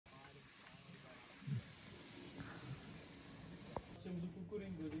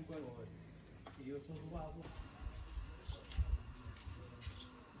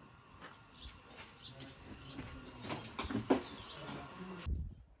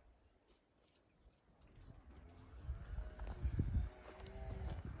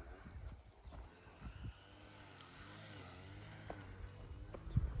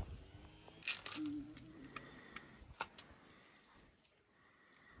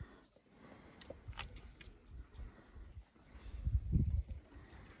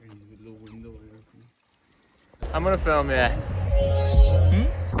I'm gonna film, yeah.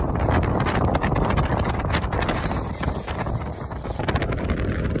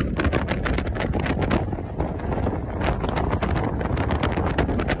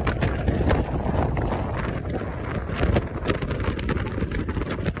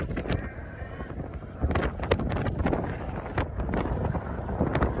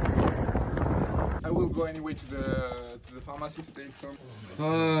 I will go anyway to the pharmacy to take some.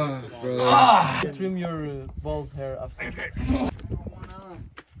 Trim your balls hair after.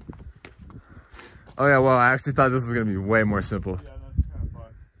 Oh yeah, well, I actually thought this was gonna be way more simple. Yeah, that's kind of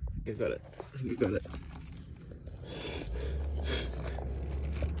fun. You got it. You got it.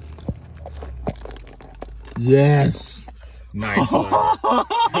 Yes! Nice one.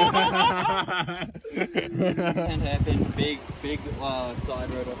 Can happen. Big side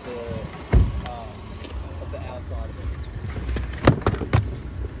road of the outside of it.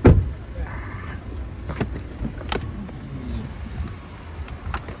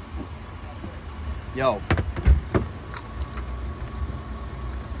 Yo.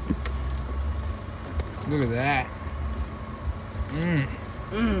 Look at that.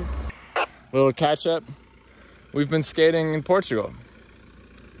 Little catch up. We've been skating in Portugal.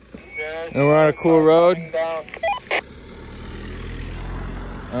 And we're on a cool road.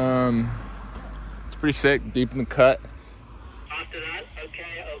 It's pretty sick, deep in the cut. After that, okay.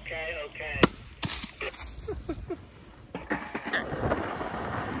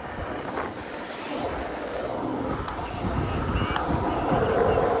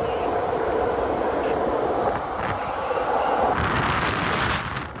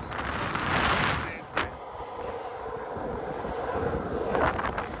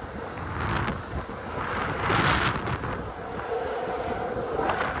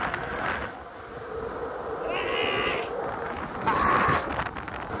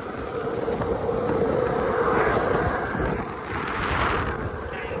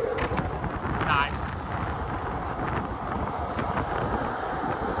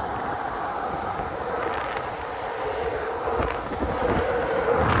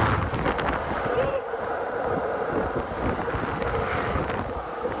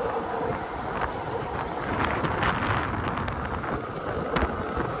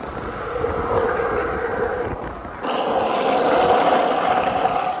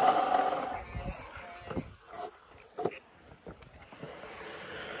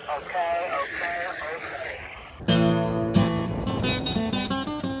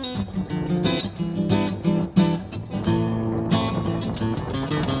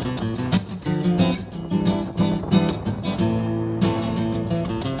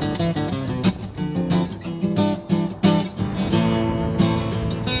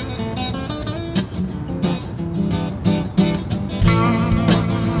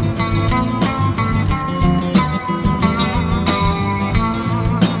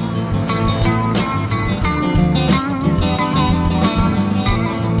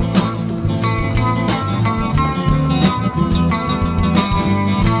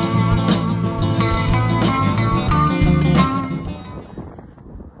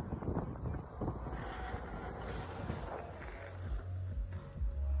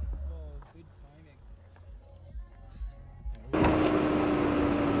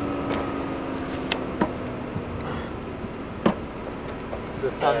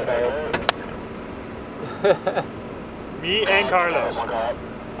 Me and Carlos.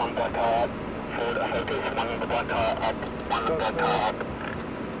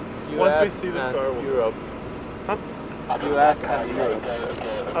 Once we see this car, we'll Europe. Huh? US and Europe.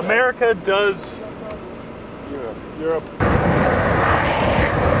 America does Europe.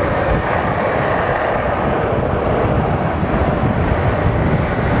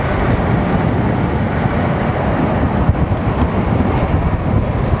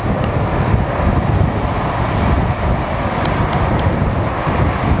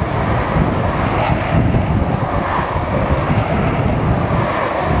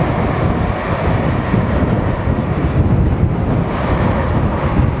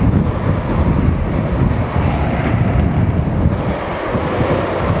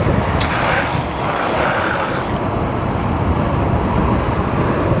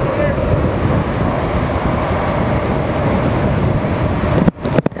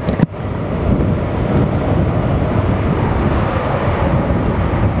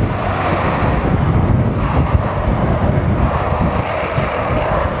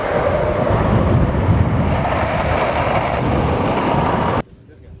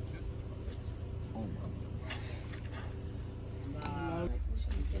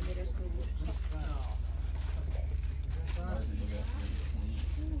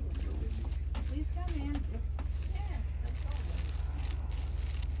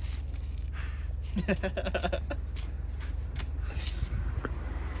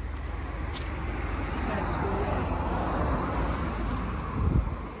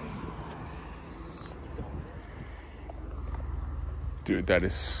 Dude, that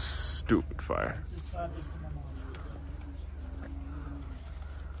is stupid fire.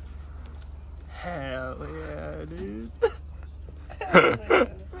 Hell yeah, dude.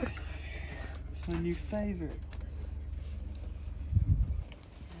 It's my new favorite.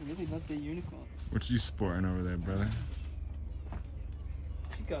 I really love the unicorns. What you sporting over there, brother?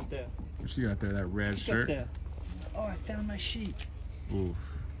 What you got there? What you got there? That red What you shirt? got there? Oh, I found my sheep. Oof.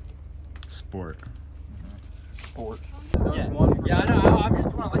 Sport. Sport. Yeah, I know. I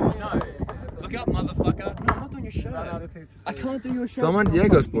just want to let you know. Look up, motherfucker. No, I'm not doing your shirt. I can't do your shirt. So I'm on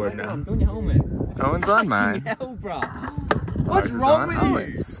Diego's board now. I'm doing your helmet. Owen's on mine. Hell, bro. Lars What's is wrong on with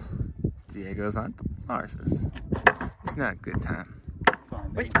Owen's. Diego's on Lars's. It's not a good time.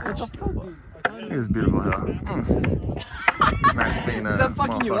 Wait, what the fuck? This is a beautiful hill. Max being a Is that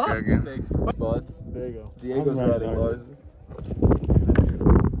fucking you up? motherfucker again. Buds. There you go. Diego's riding Lars's.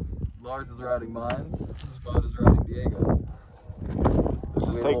 Lars is riding mine. Spud is riding Diego's. This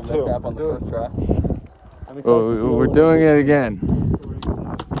is We had a take little two. mishap on the first track. Oh, we're doing it again.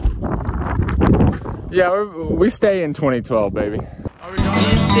 Yeah, we stay in 2012, baby.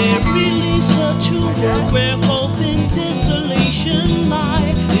 Is there really such a world where hope and desolation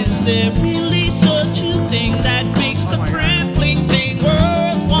lie? Is there really such a thing that makes the crippling pain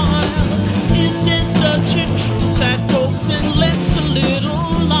worthwhile? Is there such a truth that ropes and lends to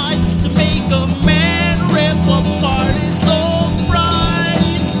little lies to make a man rip apart his own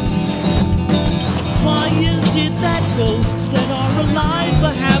pride? Why is it that ghosts that are alive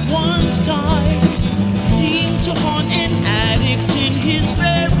or have once died seem to haunt an addict in his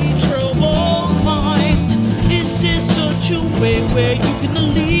very troubled mind? Is there such a way where you can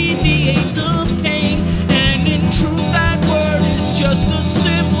alleviate the pain? And in truth that word is just a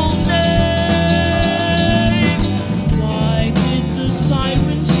simple name. Why did the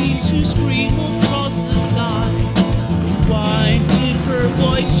siren seem to scream across the sky? Why did her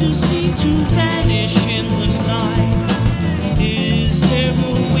voice just seem to vanish in the night? Is there a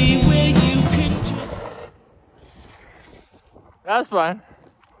way where you can just... That's fine.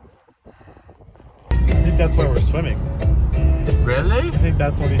 I think that's why we're swimming. Really? I think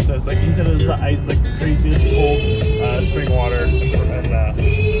that's what he said. Like he said, it was the craziest cold spring water and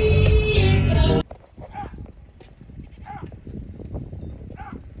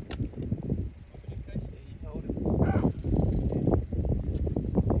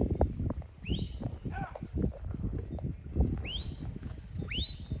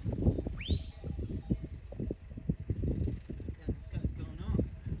This guy's going off.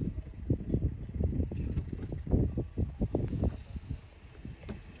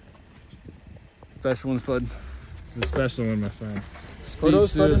 Special one, Spud. It's a special one, my friend. photo,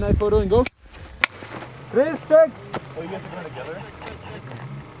 Spud and I photo and go. Respect. Oh, you guys are going together?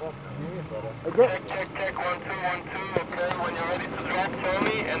 Check, 1, 2, 1, 2. Okay, when you're ready to drop, tell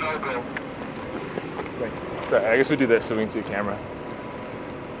me and I'll go. So I guess we do this so we can see the camera.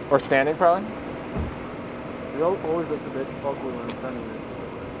 Or standing, probably. It always looks a bit awkward when I'm turning this.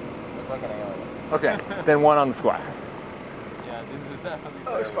 Okay, then one on the squat. Yeah, this is definitely.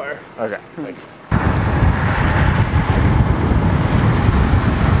 Oh, it's fire. Okay. Thank you.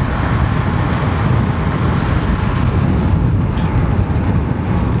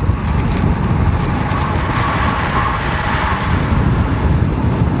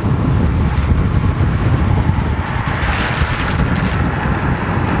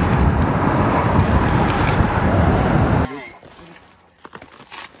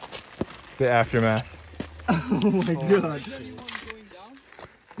 The aftermath. Oh my god.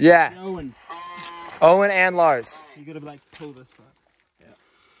 Yeah, Owen, Owen and Lars. you gotta like pull this part. Yeah.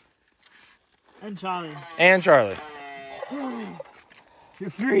 And Charlie. And Charlie. You're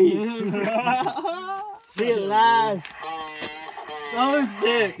free. See at last. So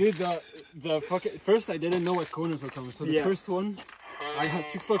sick. Dude, the fucking first I didn't know what corners were coming, so the first one I had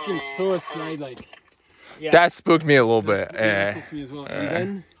to fucking throw a slide like. Yeah. That spooked me a little bit. That spooked me as well. And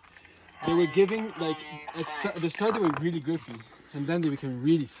then they were giving like at the start they were really grippy, and then they became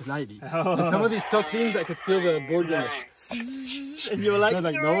really slidey. And some of these tuck things I could feel the board going. And you were like, No.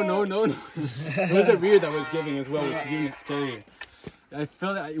 It was a weird that was giving as well, which is even scarier. I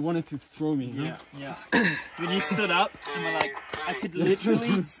felt that it wanted to throw me. You know? Yeah. When you stood up and were like, I could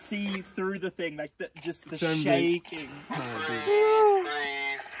literally see through the thing, like just the Turn shaking.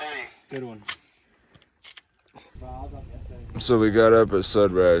 Good one. So we got up at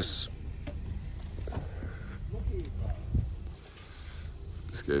sunrise.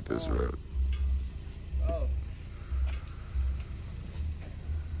 Skate this road.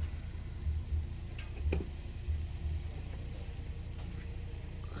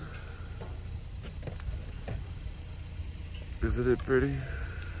 Isn't it pretty?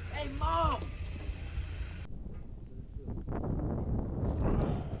 Hey, Mom!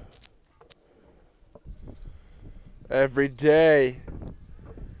 Every day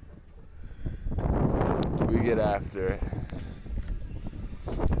we get after it.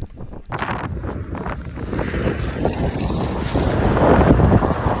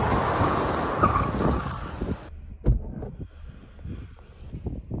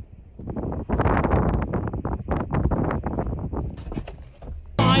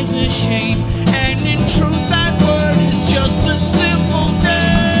 The shame, and in truth that word is just a simple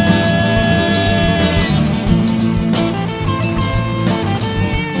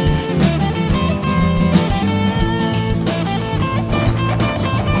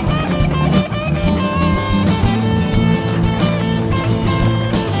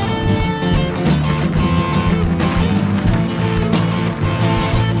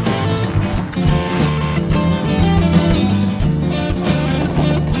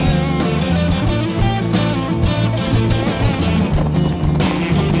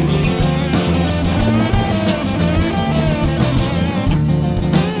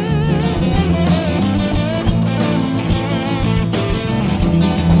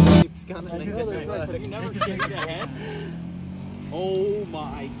Oh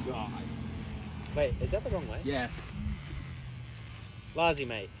my god. Wait, is that the wrong way? Yes. Larsy,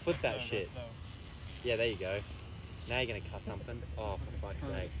 mate, flip that shit. Yeah, there you go. Now you're gonna cut something. Oh, for fuck's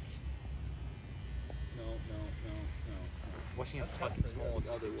sake. No. Washing it fucking small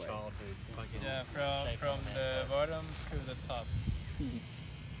the other way. Yeah, from the bottom to the top.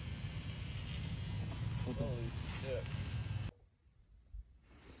 Holy shit.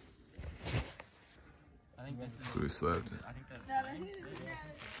 I think this is. We slept. I think that's.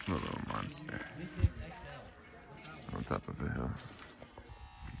 A little monster on top of a hill.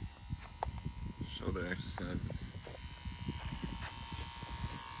 Shoulder exercises.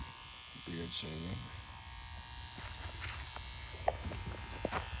 Beard shavings.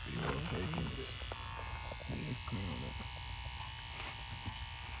 Beard takings. He's clean on it.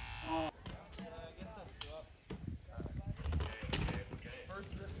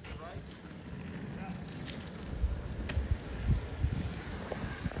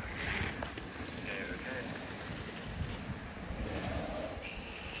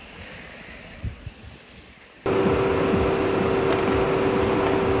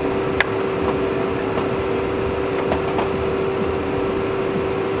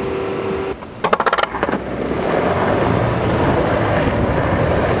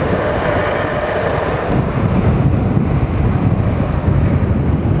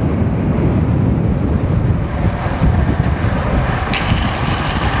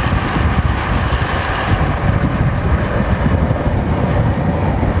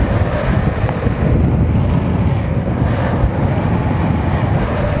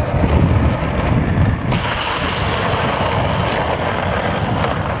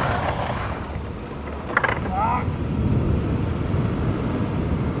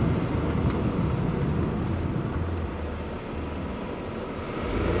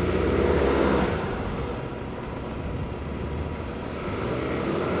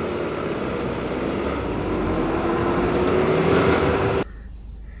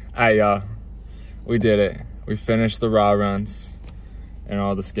 Alright, y'all, we did it. We finished the raw runs and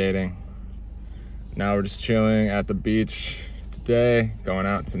all the skating. Now we're just chilling at the beach today, going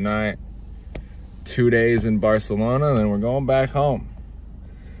out tonight. 2 days in Barcelona, and then we're going back home.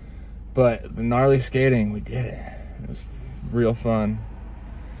 But the gnarly skating, we did it. It was real fun.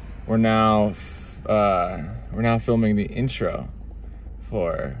 We're now filming the intro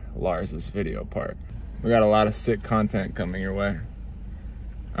for Lars's video part. We got a lot of sick content coming your way.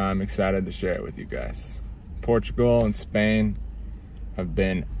 I'm excited to share it with you guys. Portugal and Spain have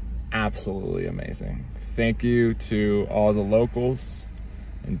been absolutely amazing. Thank you to all the locals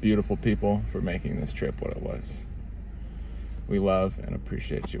and beautiful people for making this trip what it was. We love and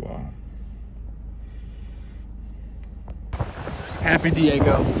appreciate you all. Happy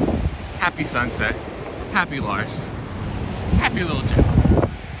Diego. Happy sunset. Happy Lars. Happy little Jim.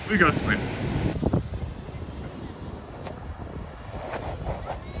 We go swim.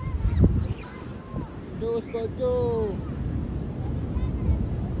 Go!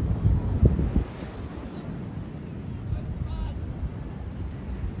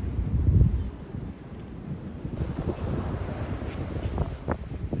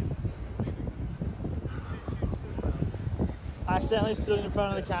 I accidentally stood in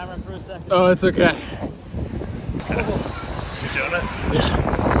front of the camera for a second. Oh, it's okay. You doing it? Yeah.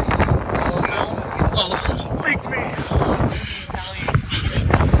 Oh, licked me.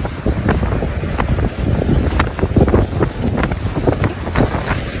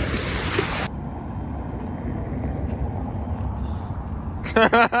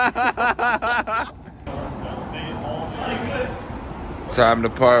 Time to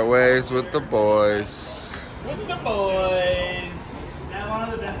part ways with the boys. With the boys. Now one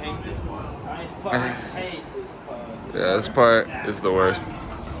of the best part. I fucking hate this part. Yeah, this part is the worst.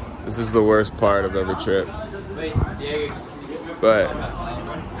 This is the worst part of every trip. But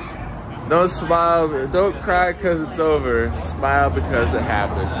don't smile, don't cry because it's over. Smile because it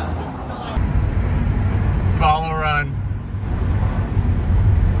happens. Follow run.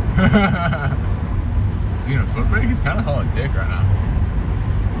 Is he in a foot brake? He's kind of hauling dick right now.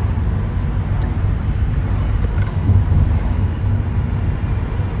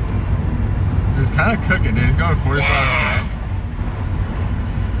 He's kind of cooking, dude. He's going 45 k.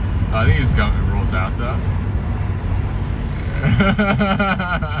 I think he's going. It rolls out though.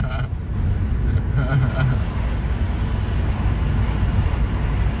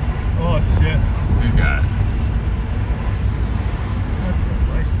 Oh shit. He's got it. That's a good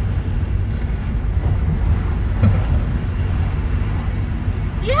break.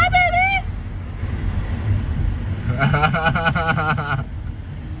 Yeah, baby!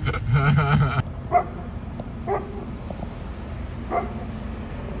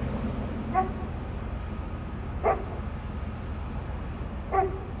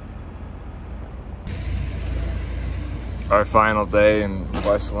 Our final day in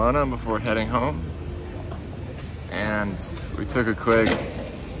Barcelona before heading home, and we took a quick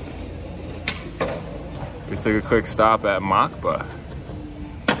stop at Makba,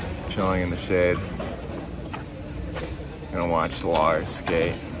 chilling in the shade. Gonna watch Lars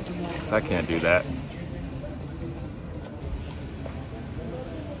skate, because I can't do that.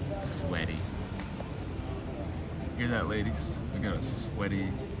 Sweaty. Hear that, ladies? We got a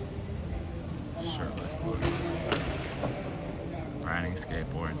sweaty, shirtless Lars riding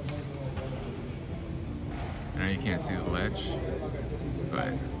skateboards. I know you can't see the ledge,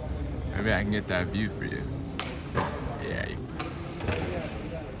 but maybe I can get that view for you. Yeah.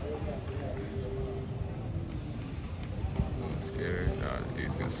 I'm scared. Oh, the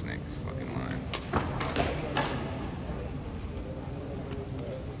dude's gonna snake his fucking line.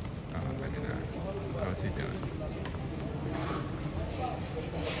 Oh, maybe not. What's he doing?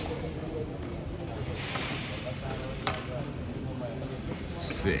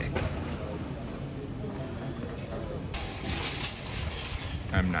 Sick.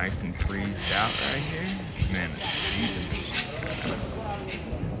 I'm nice and freezed out right here. Man, it's seasoned.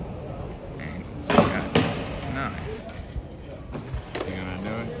 Angles. Yeah. Nice. You gonna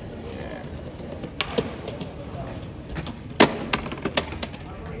do it? Yeah.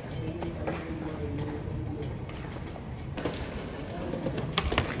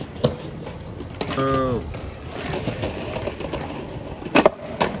 Oh.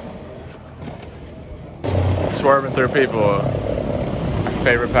 Swerving through people,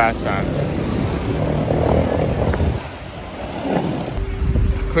 favorite pastime.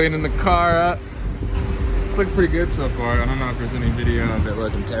 Cleaning the car up. It's looking pretty good so far. I don't know if there's any video of it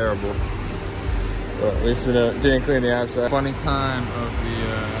looking terrible, but at least it didn't clean the outside. Funny time of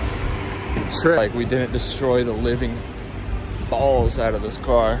the trip, like we didn't destroy the living balls out of this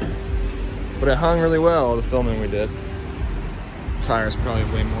car, but it hung really well, the filming we did. Tires probably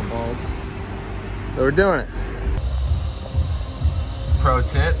way more bald, but we're doing it. Pro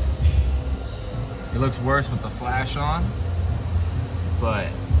tip, it looks worse with the flash on, but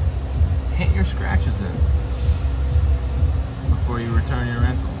hit your scratches in before you return your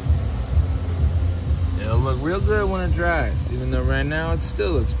rental. It'll look real good when it dries, even though right now it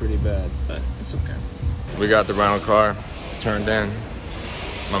still looks pretty bad, but it's okay. We got the rental car turned in.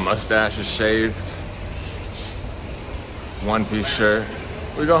 My mustache is shaved. One-piece shirt.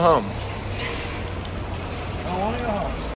 We go home.